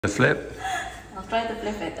The flip? I'll try to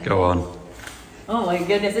flip it. Go on. Oh my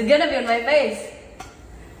goodness, it's gonna be on my face.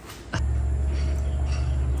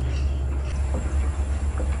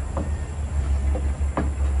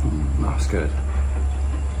 That's good.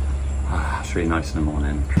 It's really nice in the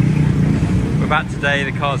morning. We're back today,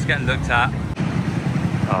 the car's getting looked at.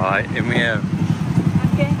 Alright, in we go.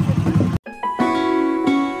 Okay.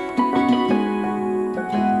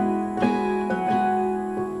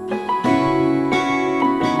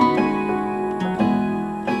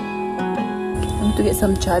 To get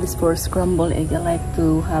some chives for scrambled egg. I like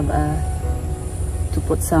to have to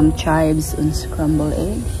put some chives on scrambled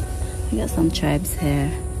egg. I got some chives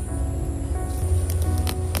here.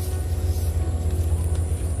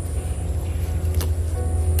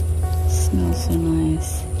 Smells so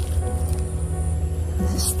nice.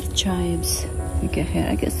 This is the chives. Okay, here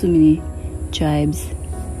I get so many chives.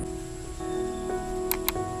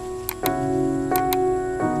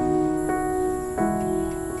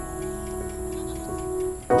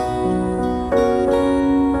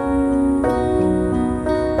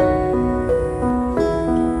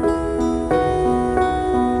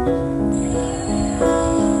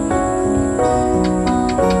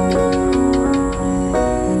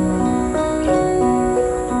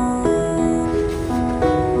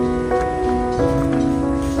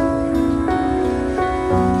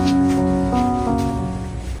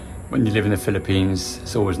 When you live in the Philippines,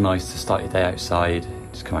 it's always nice to start your day outside.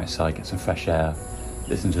 Just come outside, get some fresh air,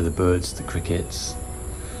 listen to the birds, the crickets,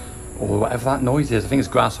 or whatever that noise is. I think it's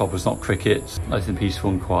grasshoppers, not crickets. Nice and peaceful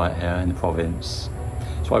and quiet here in the province.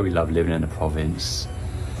 That's why we love living in the province.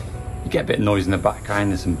 You get a bit of noise in the background,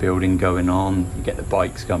 there's some building going on. You get the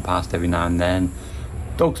bikes going past every now and then.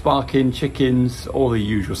 Dogs barking, chickens, all the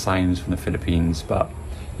usual sounds from the Philippines, but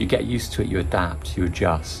you get used to it, you adapt, you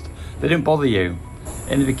adjust. They don't bother you.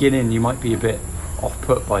 In the beginning, you might be a bit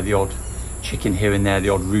off-put by the odd chicken here and there, the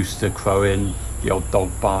odd rooster crowing, the odd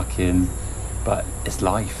dog barking, but it's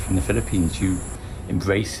life in the Philippines. You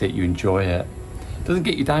embrace it, you enjoy it. It doesn't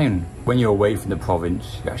get you down. When you're away from the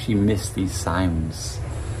province, you actually miss these sounds.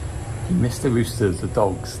 You miss the roosters, the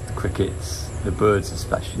dogs, the crickets, the birds,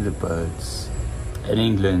 especially the birds. In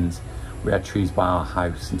England, we had trees by our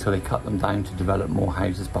house until they cut them down to develop more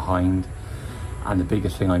houses behind. And the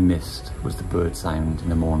biggest thing I missed was the bird sound in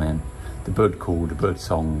the morning. The bird call, the bird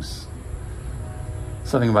songs.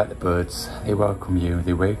 Something about the birds, they welcome you,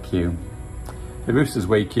 they wake you. The roosters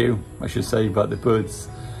wake you, I should say, but the birds,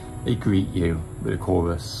 they greet you with a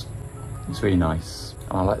chorus. It's really nice.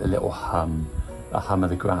 And I like the little hum, the hum of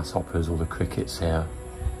the grasshoppers or the crickets here.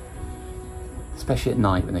 Especially at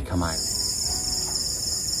night when they come out.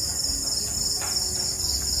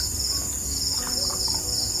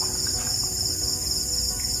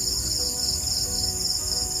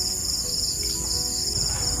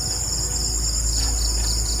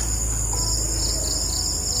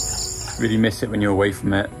 Really miss it when you're away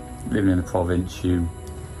from it. Living in the province, you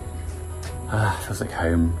feels like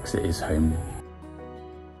home, because it is home.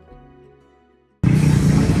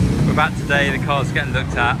 We're back today, the car's getting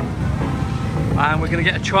looked at, and we're going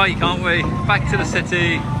to get a trike, aren't we? Back to the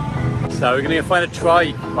city. So we're going to go find a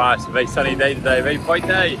trike. Wow, it's a very sunny day today, a very bright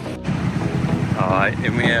day. Alright,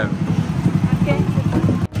 in we go. Okay.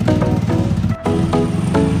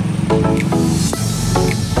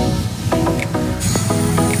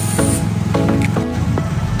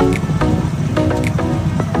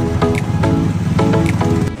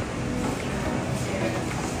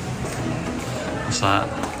 What's that?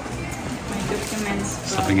 My documents.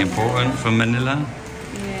 Something important from Manila?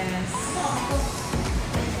 Yes.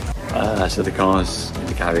 So the car's in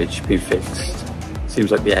the garage, been fixed.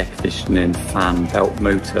 Seems like the air conditioning fan belt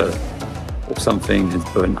motor or something has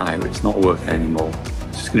burnt out. It's not working anymore.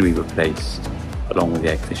 It's just going to be replaced along with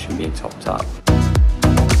the air conditioning being topped up.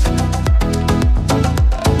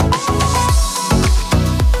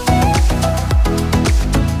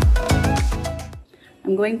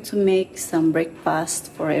 I'm going to make some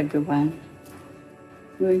breakfast for everyone.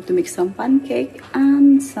 I'm going to make some pancake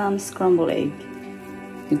and some scrambled egg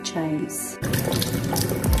with chives.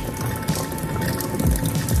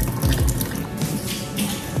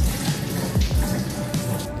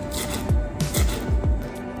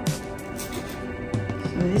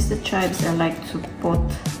 So this is the chives I like to put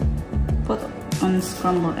on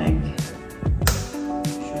scrambled egg.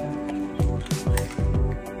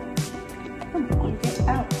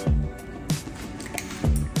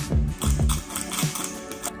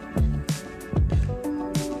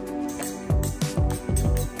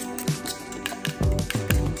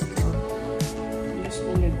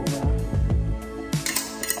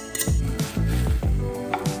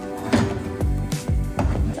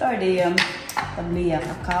 are the tablilla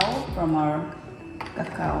cacao from our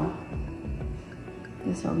cacao.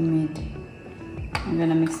 This is what we made. I'm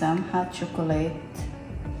gonna make some hot chocolate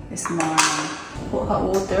this morning. Put hot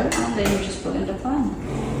water and then you just put in the pan.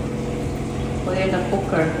 Put in the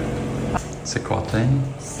cooker. Sequate.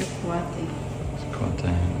 Sequate. Sequate.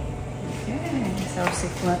 Okay, this is our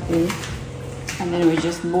sequate. And then we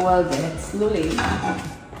just boil it slowly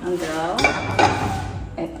until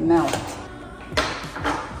it melts.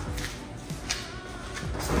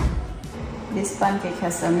 This pancake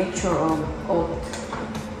has a mixture of oat.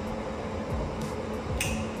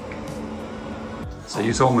 So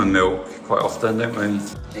use almond milk quite often, don't we?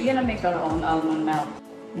 We're gonna make our own almond milk.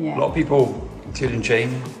 Yeah. A lot of people, including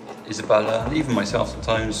Jane, Isabella, and even myself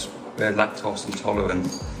sometimes, we're lactose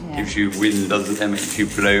intolerant. Yeah. Gives you wind, doesn't it? Makes you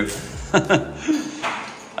bloat.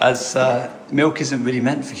 As milk isn't really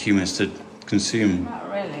meant for humans to consume.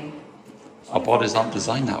 Not really. Our bodies aren't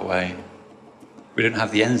designed that way. We don't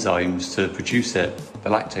have the enzymes to produce it, the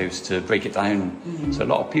lactose to break it down. So a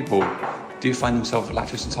lot of people do find themselves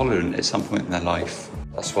lactose intolerant at some point in their life.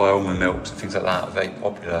 That's why almond milks and things like that are very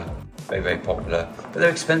popular, very, very popular. But they're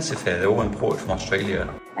expensive here, they're all imported from Australia.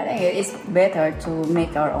 I think it's better to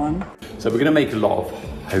make our own. So we're gonna make a lot of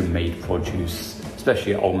homemade produce,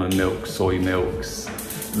 especially almond milk, soy milks.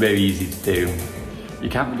 Very easy to do. You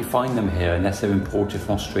can't really find them here unless they're imported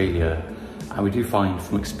from Australia. And we do find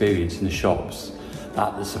from experience in the shops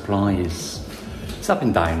that the supply is it's up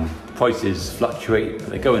and down. Prices fluctuate, but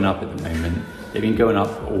they're going up at the moment. They've been going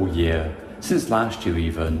up all year, since last year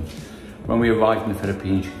even. When we arrived in the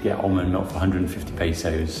Philippines, you could get almond milk for 150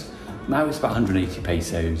 pesos. Now it's about 180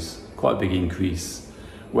 pesos, quite a big increase.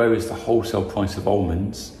 Whereas the wholesale price of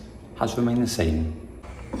almonds has remained the same.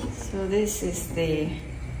 So this is the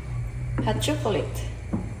hot chocolate.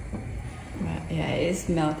 Yeah, it's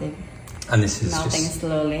melting. And this is melting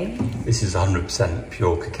slowly. This is 100%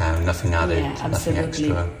 pure cacao, nothing added, yeah, nothing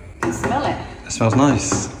extra. Smell it. It smells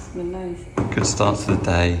nice. It smells nice. Good start to the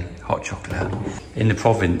day, hot chocolate. In the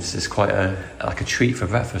province, it's quite like a treat for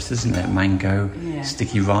breakfast, isn't it? Mango, yeah.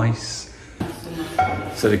 Sticky rice.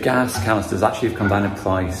 So the gas canisters actually have come down in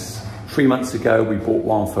price. 3 months ago, we bought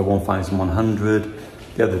one for 1,100.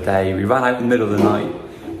 The other day, we ran out in the middle of the night,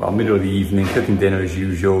 well, middle of the evening, cooking dinner as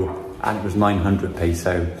usual, and it was 900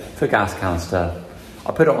 peso for a gas canister.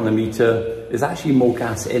 I put it on the meter. There's actually more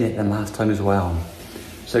gas in it than last time as well.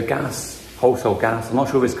 So gas, wholesale gas, I'm not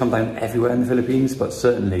sure if it's come down everywhere in the Philippines, but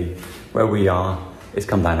certainly where we are, it's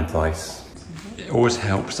come down in price. It always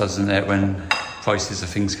helps, doesn't it, when prices of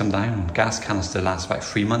things come down. Gas canister lasts about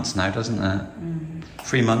 3 months now, doesn't it?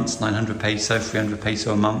 3 months, 900 peso, 300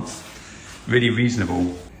 peso a month. Really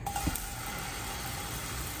reasonable.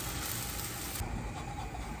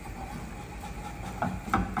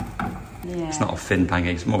 Yeah. It's not a thin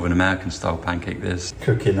pancake, it's more of an American style pancake this.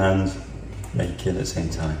 Cooking and making at the same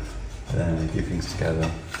time. Then we do things together.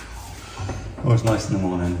 Always nice in the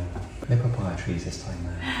morning. No papaya trees this time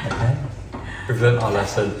though, okay? We've learnt our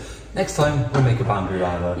lesson. Next time we'll make a bamboo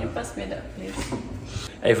ladder. You pass me that, please.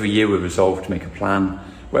 Every year we're resolved to make a plan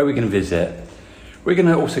where we're going to visit. We're going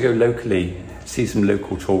to also go locally, see some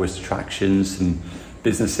local tourist attractions and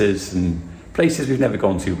businesses and places we've never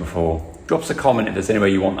gone to before. Drop us a comment if there's anywhere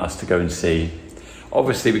you want us to go and see.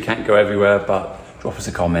 Obviously we can't go everywhere, but drop us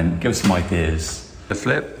a comment, give us some ideas. The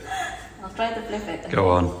flip? I'll try to flip it. Go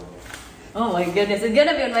on. Oh my goodness, it's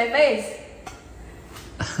gonna be on my face.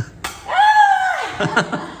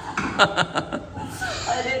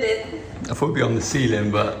 I did it. I thought it'd be on the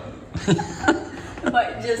ceiling, but...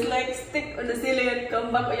 But just like stick on the ceiling and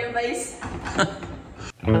come back on your face.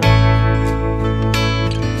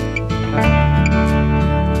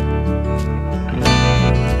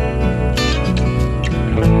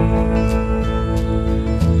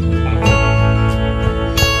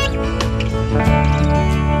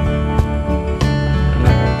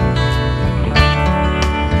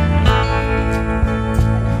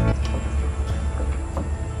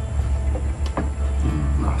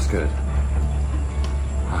 That's good.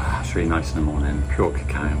 It's really nice in the morning, pure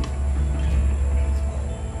cacao.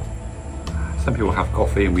 Some people have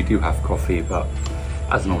coffee, and we do have coffee, but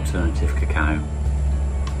as an alternative, cacao.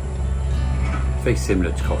 Very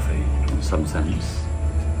similar to coffee in some sense.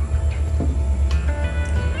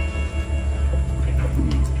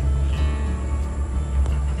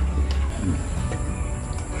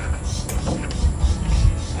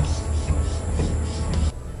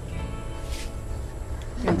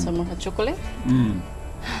 You want some more hot chocolate?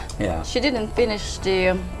 Yeah. She didn't finish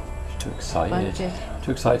the Too excited. pancake.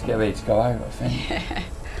 Too excited to get ready to go out, I think.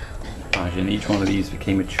 Imagine each one of these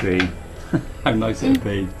became a tree. How nice it would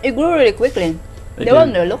be. It grew really quickly. The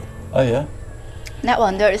one there, look. Oh yeah. That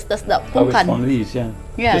one there is that's the Oh, it's pumpkin. one of these, yeah.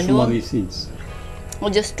 Yeah, just no. one of these seeds. We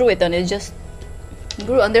just threw it and it just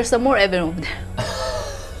grew, and there's some more even over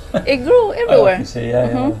there. It grew everywhere. Oh, I can see,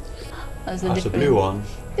 yeah. That's That's a blue one.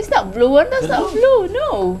 It's not blue one. That's not blue.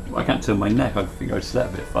 No. I can't turn my neck. I think I'd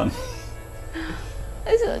slept a bit fun.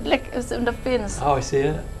 It's like it's in the pins. Oh, I see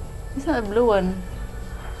it. It's not a blue one.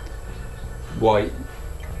 White.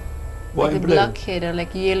 White Like and a blue. black head or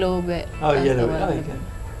like yellow bit. Oh, That's yellow. the one. Oh, okay.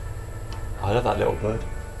 I love that little bird.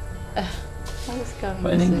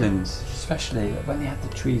 But in England, especially when they had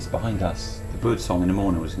the trees behind us, the bird song in the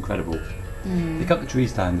morning was incredible. They cut the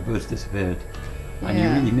trees down, the birds disappeared, and you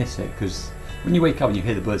really miss it because when you wake up and you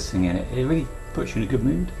hear the birds singing, it really puts you in a good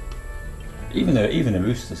mood. Even the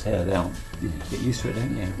roosters here, they don't. You get used to it,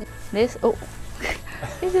 don't you? This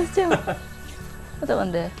this is too. What's that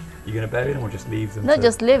one there? You're gonna bury them or just leave them? No,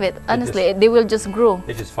 just leave it. Honestly, they will just grow.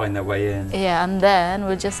 They just find their way in. Yeah, and then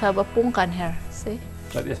we'll just have a pumpkin here. See?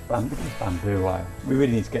 Like this bamboo wire. We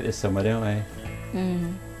really need to get this somewhere, don't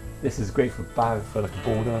we? This is great for like a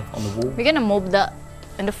border on the wall. We're gonna move that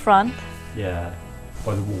in the front. Yeah,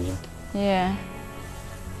 by the wall. Yeah.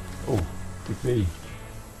 Oh, could be.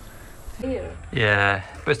 Here. Yeah,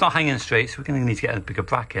 but it's not hanging straight, so we're going to need to get a bigger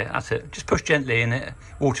bracket. That's it. Just push gently and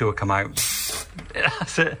water will come out.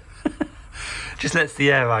 That's it. Just lets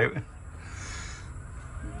the air out.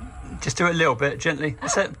 Just do it a little bit, gently.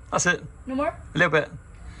 That's it. That's it. No more? A little bit.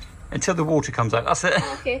 Until the water comes out. That's it.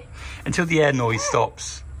 Okay. Until the air noise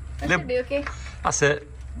stops. That should be okay. That's it.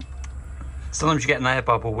 Sometimes you get an air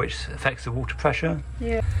bubble which affects the water pressure.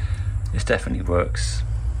 Yeah. This definitely works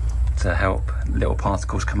to help little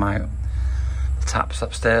particles come out. The taps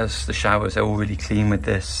upstairs, the showers, they're all really clean with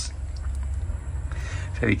this.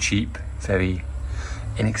 Very cheap, very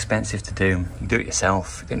inexpensive to do. You can do it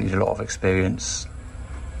yourself, you don't need a lot of experience.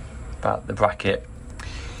 But the bracket's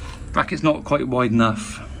not quite wide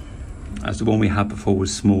enough, as the one we had before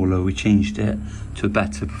was smaller. We changed it to a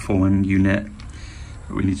better performing unit,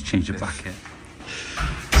 but we need to change the bracket.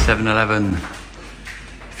 7-Eleven,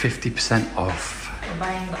 50% off. We're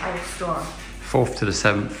buying the whole store. 4th to the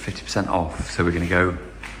 7th, 50% off. So we're going to go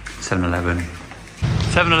 7-Eleven.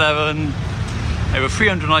 7-Eleven, over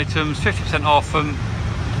 300 items, 50% off from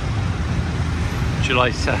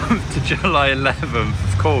July 7th to July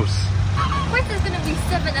 11th, of course. Of course there's going to be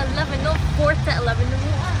 7-Eleven, not 4th to 11.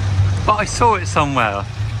 But I saw it somewhere.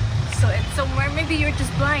 So it's somewhere, maybe you're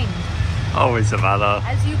just blind. Oh, Isabella.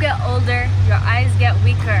 As you get older, your eyes get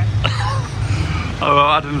weaker. Oh, well,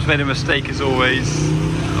 Adam's made a mistake as always.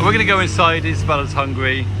 We're going to go inside. Isabella's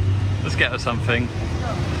hungry. Let's get her something.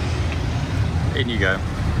 In you go.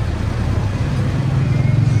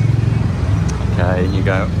 Okay, in you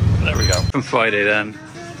go. There we go. From Friday then.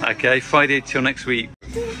 Okay, Friday till next week.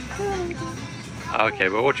 Okay,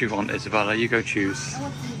 well, what do you want, Isabella? You go choose.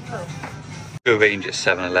 Go range at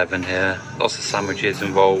 7-Eleven here. Lots of sandwiches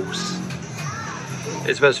and rolls.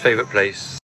 Isabella's favourite place.